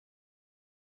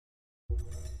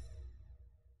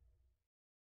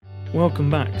Welcome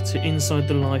back to Inside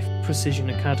the Life Procision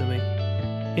Academy.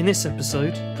 In this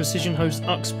episode, Procision hosts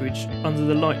Uxbridge under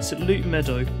the lights at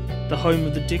Meadow, the home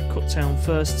of the Didcot Town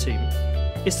first team.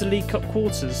 It's the League Cup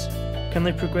quarters. Can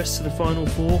they progress to the Final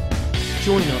Four?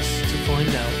 Join us to find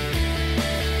out.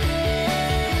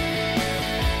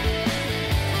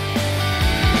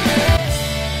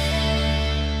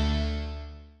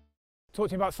 Talk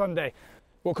to me about Sunday.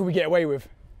 What could we get away with?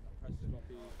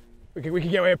 We could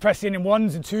get away with pressing in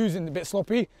ones and twos and a bit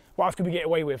sloppy. What else could we get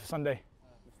away with Sunday?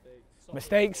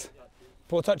 Mistakes.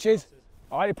 Poor touches.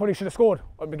 All right, they probably should have scored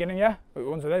at the beginning, yeah? They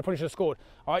probably should have scored.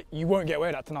 All right, you won't get away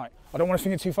with that tonight. I don't want to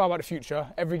think too far about the future.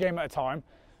 Every game at a time,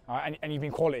 and you've been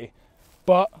quality.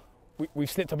 But we've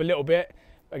slipped up a little bit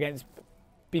against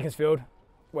Beaconsfield,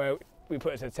 where we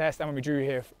put it to the test, and when we drew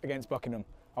here against Buckingham,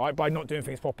 all right, by not doing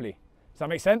things properly. Does that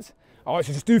make sense? All right,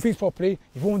 so just do things properly.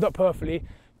 You've warmed up perfectly.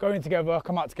 Go in together,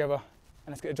 come out together, and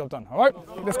let's get the job done. All right,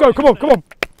 let's go. Come on, come on.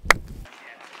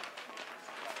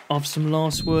 After some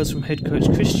last words from head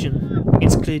coach Christian,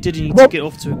 it's clear Diddy needs to get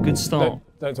off to a good start,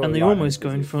 and they almost go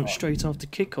in front straight after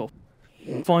kick-off.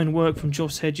 Fine work from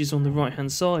Josh Hedges on the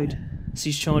right-hand side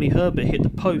sees Charlie Herbert hit the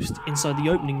post inside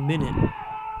the opening minute.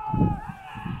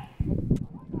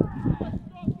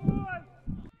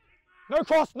 No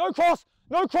cross, no cross,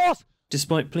 no cross!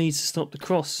 Despite pleas to stop the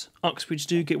cross, Uxbridge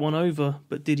do get one over,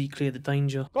 but Diddy clear the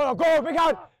danger. Go on, big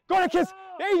hand! Go on, kids!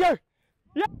 There you go!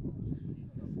 Yeah!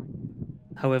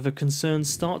 However, concerns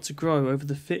start to grow over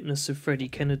the fitness of Freddie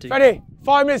Kennedy. Freddie,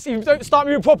 5 minutes, if you don't start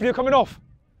moving properly, you're coming off.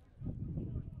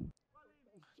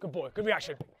 Good boy, good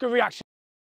reaction, good reaction.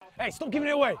 Hey, stop giving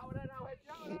it away.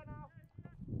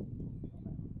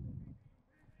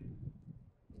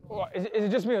 Right, is it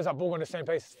just me or is that ball going the same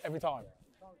place every time?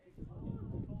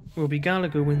 Robbie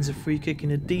Gallagher wins a free kick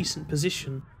in a decent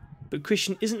position, but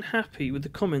Christian isn't happy with the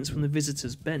comments from the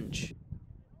visitors' bench.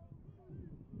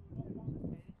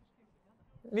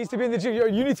 Needs to be in the gym.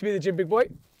 You need to be in the gym, big boy.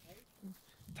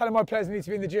 Telling my players need to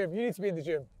be in the gym. You need to be in the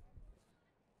gym.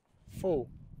 Fool.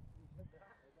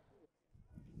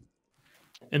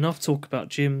 Enough talk about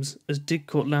gyms as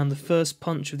Didcot land the first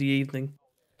punch of the evening.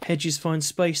 Hedges finds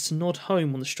space to nod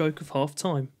home on the stroke of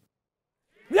half-time.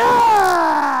 Yeah!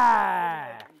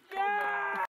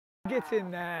 Get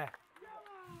in there.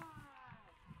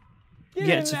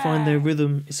 Yet to find their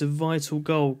rhythm, it's a vital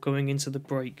goal going into the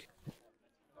break.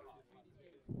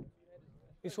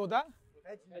 You saw that?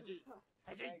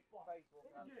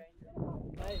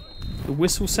 The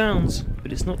whistle sounds,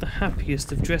 but it's not the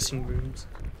happiest of dressing rooms.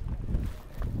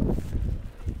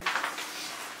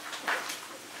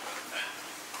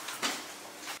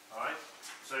 Alright,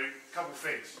 so a couple of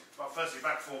things. But firstly,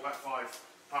 back four, back five,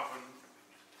 apart from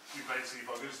you basically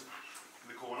buggers in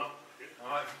the corner.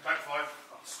 Alright, back five,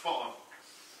 spot on.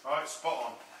 Alright, spot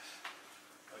on.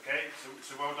 Okay,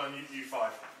 so well done, you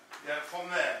five. Yeah, from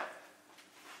there.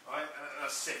 Right,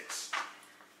 that's six.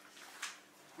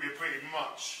 We're pretty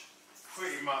much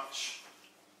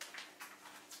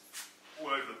all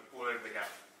over the gap.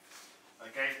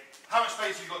 Okay? How much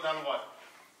space have you got down the wide?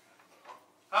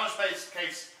 How much space,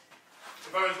 Case?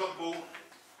 If Owen's got the ball,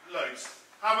 loads.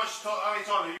 How many times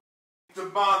have you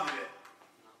demanded it?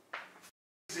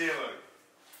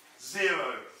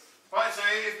 Zero. Right, so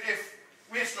if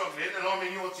we're struggling and I'm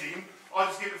in your team, I'll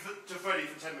just give it to Freddie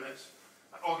for 10 minutes.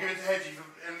 Or give it to Hedgie,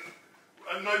 and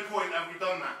at no point have we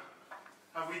done that.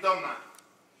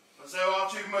 And so our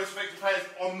two most effective players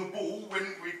on the ball, when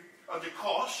we under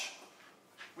Kosh,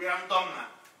 we haven't done that.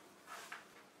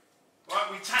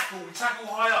 Right, we tackle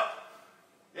high up.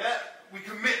 Yeah, we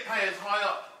commit players high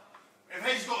up. If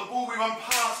Hedgie's got the ball, we run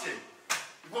past him.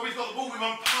 If Bobby's got the ball, we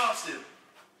run past him.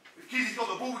 If Kizzy's got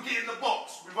the ball, we get in the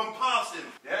box, we run past him.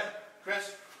 Yeah,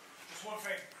 Chris? Just one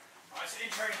thing. I see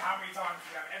in training how many times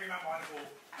we have every man behind the ball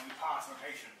and we pass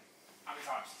rotation. How many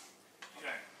times? You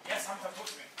know, yes, how many times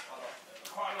talk to me?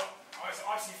 Quite a lot.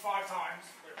 I've seen 5 times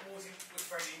where balls in with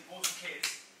Freddie, balls in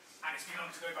kids, and it's been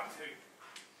on to go back to who?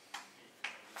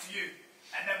 To you.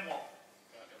 And then what?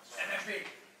 And then big.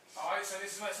 Alright, so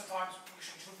this is where sometimes we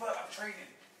should revert back to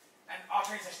training. And our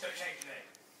training sessions don't change today.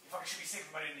 You fucking should be sick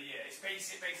by the end of the year. It's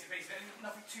basic.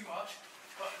 Nothing too much.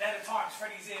 But there are the times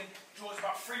Freddie's in, draws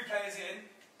about 3 players in.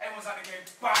 Everyone's at the game,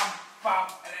 bam, bam,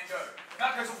 and then go. If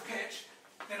that goes off the pitch,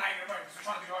 then that ain't gonna go because we're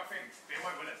trying to do the right thing. But it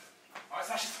won't, will it? Alright,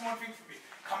 so that's just one thing for me.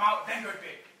 Come out, then go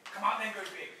big. Come out, then go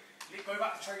big. Go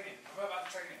back to training. But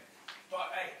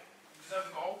hey, we deserve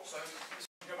the goal, so let's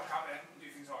go back out there and do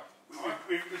things right.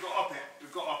 We've got up it.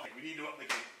 We need to up the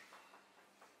game.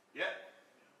 Yeah?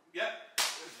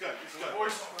 Let's go.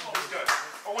 Boys, let's go.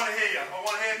 I want to hear you. I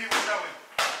want to hear people shouting.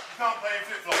 You can't play in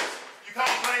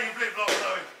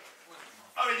flip-flops.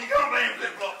 Owen, you can't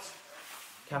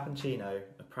Cap and Chino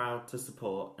are proud to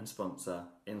support and sponsor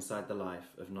Inside the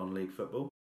Life of non-league football.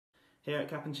 Here at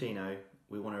Cap and Chino,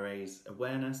 we want to raise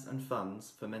awareness and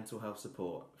funds for mental health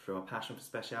support through our passion for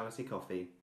speciality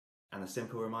coffee and the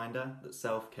simple reminder that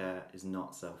self-care is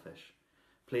not selfish.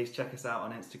 Please check us out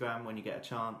on Instagram when you get a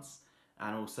chance,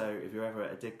 and also if you're ever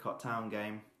at a Didcot town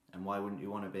game, and why wouldn't you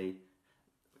want to be,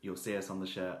 you'll see us on the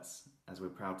shirts, as we're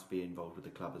proud to be involved with the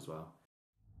club as well.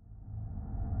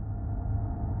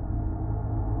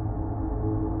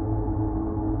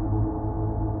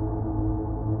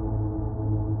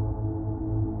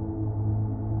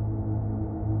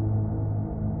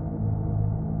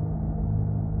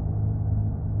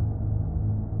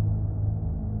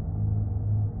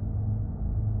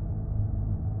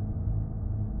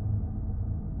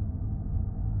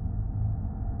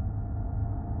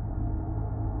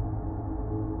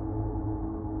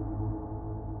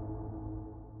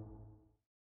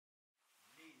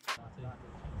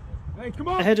 Hey, come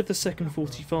on! Ahead of the second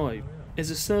 45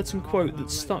 is a certain quote that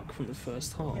stuck from the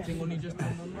first half.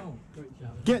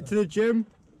 Get to the gym.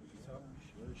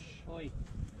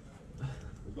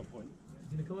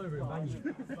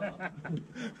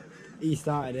 He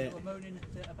started it.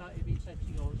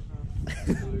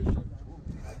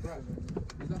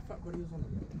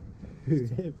 Who,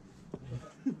 him?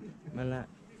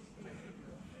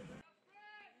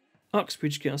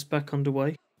 Uxbridge get us back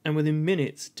underway, and within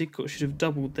minutes Didcot should have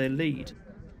doubled their lead.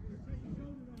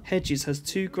 Hedges has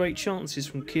two great chances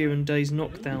from Kieran Day's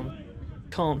knockdown,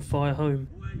 can't fire home.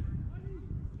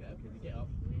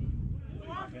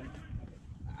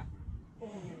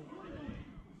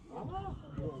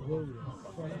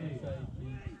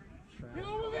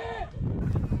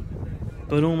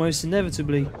 But almost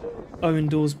inevitably, Owen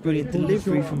Dawes' brilliant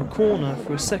delivery from a corner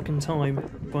for a second time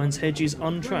finds Hedges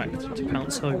untracked to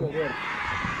pounce home.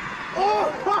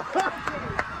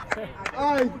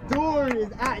 Oh, Dory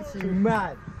is actually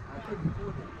mad.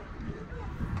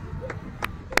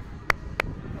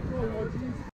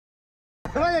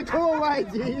 Oh, come away,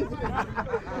 jeez.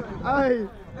 Oh.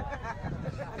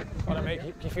 Hold on, mate.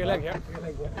 Can you feel your leg, yeah? Can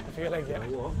you feel your leg, yeah?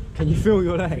 Can you feel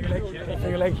your leg? Can you feel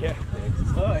your leg, yeah?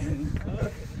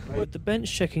 With the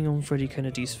bench checking on Freddie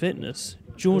Kennedy's fitness,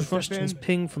 George Rushton's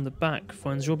ping from the back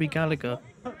finds Robbie Gallagher,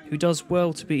 who does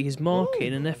well to beat his marker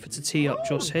in an effort to tee up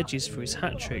Josh Hedges for his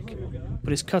hat-trick,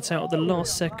 but is cut out at the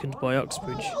last second by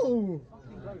Uxbridge. Oh.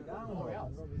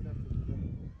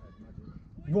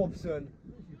 Robson.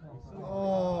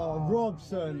 Oh,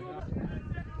 Robson.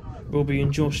 Robbie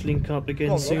and Josh link up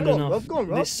again soon enough,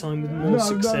 this time with more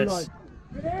success.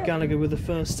 Gallagher with the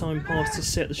first time pass to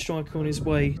set the striker on his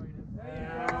way.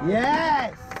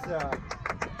 Yes!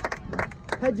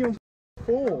 Hedge on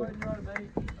 4.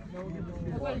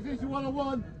 Wait, this is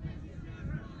 1-on-1.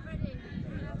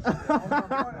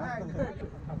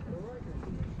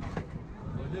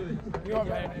 You are,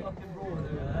 mate.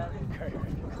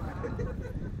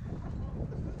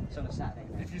 It's on a Saturday.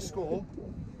 If you score,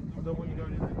 I don't want you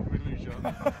going in we lose you.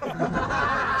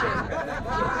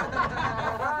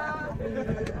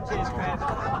 Cheers, Fred.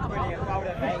 Brilliant. Well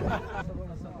done, mate.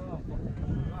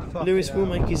 Lewis will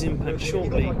make his impact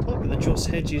shortly, but the Josh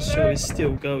Hedges show is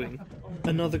still going.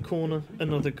 Another corner,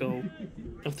 another goal.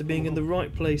 After being in the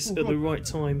right place at the right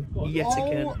time, yet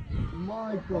again. Oh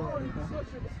my God.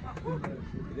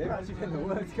 They've actually been the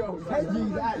worst goals.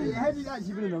 Hedges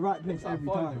actually been in the right place every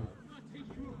time.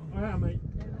 I am, mate.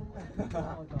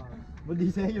 What did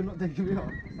you say? You're not taking me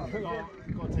off?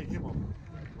 You've got to take him off.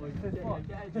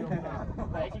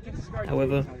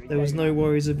 However, there was no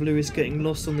worries of Lewis getting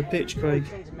lost on the pitch, Craig.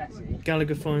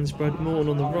 Gallagher finds Brad Morton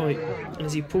on the right, and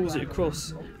as he pulls it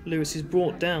across, Lewis is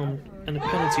brought down and a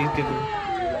penalty is given.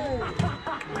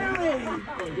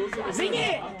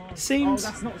 Seems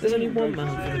there's only one man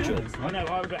for the job. I know,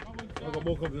 I've got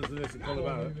more confidence in this than Colin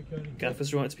Barrett.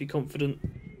 Gaffer's right to be confident.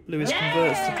 Lewis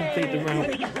converts to complete the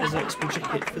route as Uxbridge are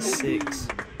hit for 6.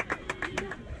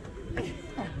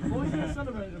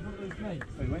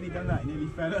 When he done that, he nearly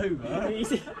fell over.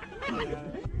 It's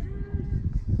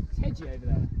Hedgie over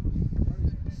there.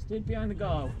 Stood behind the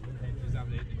goal.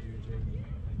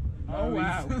 Oh,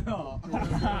 wow.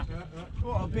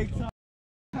 What a big time.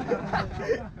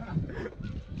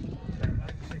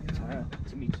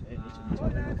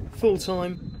 Full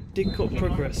time, Didcot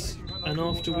progress, and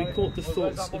after we caught the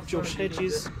thoughts of Josh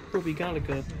Hedges, Robbie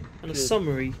Gallagher, and a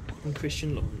summary from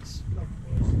Christian Lawrence.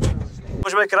 What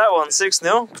do you make of that one?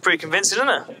 6-0? Pretty convincing, isn't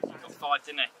it? Got 5,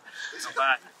 didn't he? Not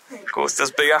bad. Of course,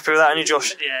 does be happy with that, aren't you,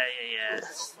 Josh? Yeah.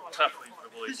 Tough win for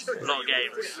the boys. A lot of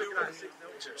games.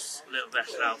 Just a little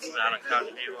better out for the Allen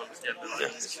County new ones. The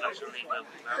National League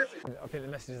level now. I think the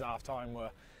messages at half time were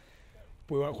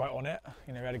we weren't quite on it.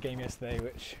 You know, we had a game yesterday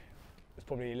which was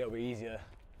probably a little bit easier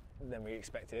than we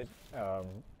expected,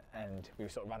 and we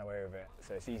sort of ran away with it.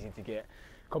 So it's easy to get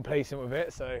complacent with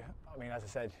it. So I mean, as I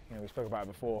said, you know, we spoke about it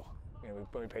before. You know,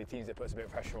 when we play teams that puts a bit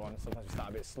of pressure on, sometimes we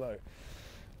start a bit slow,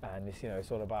 and it's, you know, it's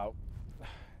all about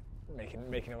making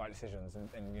the right decisions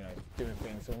and you know, doing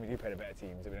things so when we do play the better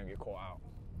teams that we don't get caught out.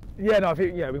 Yeah, no, I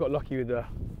think we got lucky with the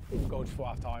goal just before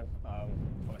half time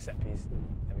from a set piece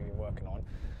that we've been working on,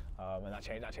 and that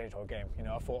changed the whole game. You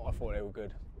know, I thought they were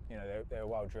good. You know, they were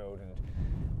well drilled,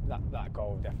 and that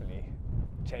goal definitely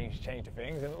changed the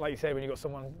things. And like you say, when you got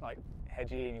someone like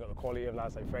Hedgie and you got the quality of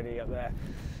lads like Freddie up there,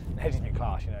 and Hedgie's been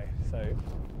class, you know. So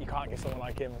you can't give someone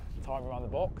like him time around the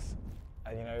box,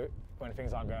 and you know, when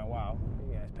things aren't going well,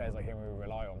 you know, it's players like him we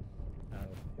rely on. And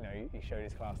you know, he showed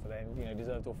his class today, and you know,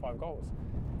 deserved all 5 goals.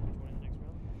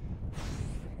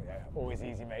 You know, always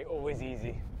easy, mate. Always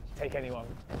easy. Take anyone.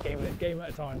 Game at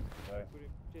a time. So.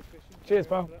 Cheers,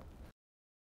 pal.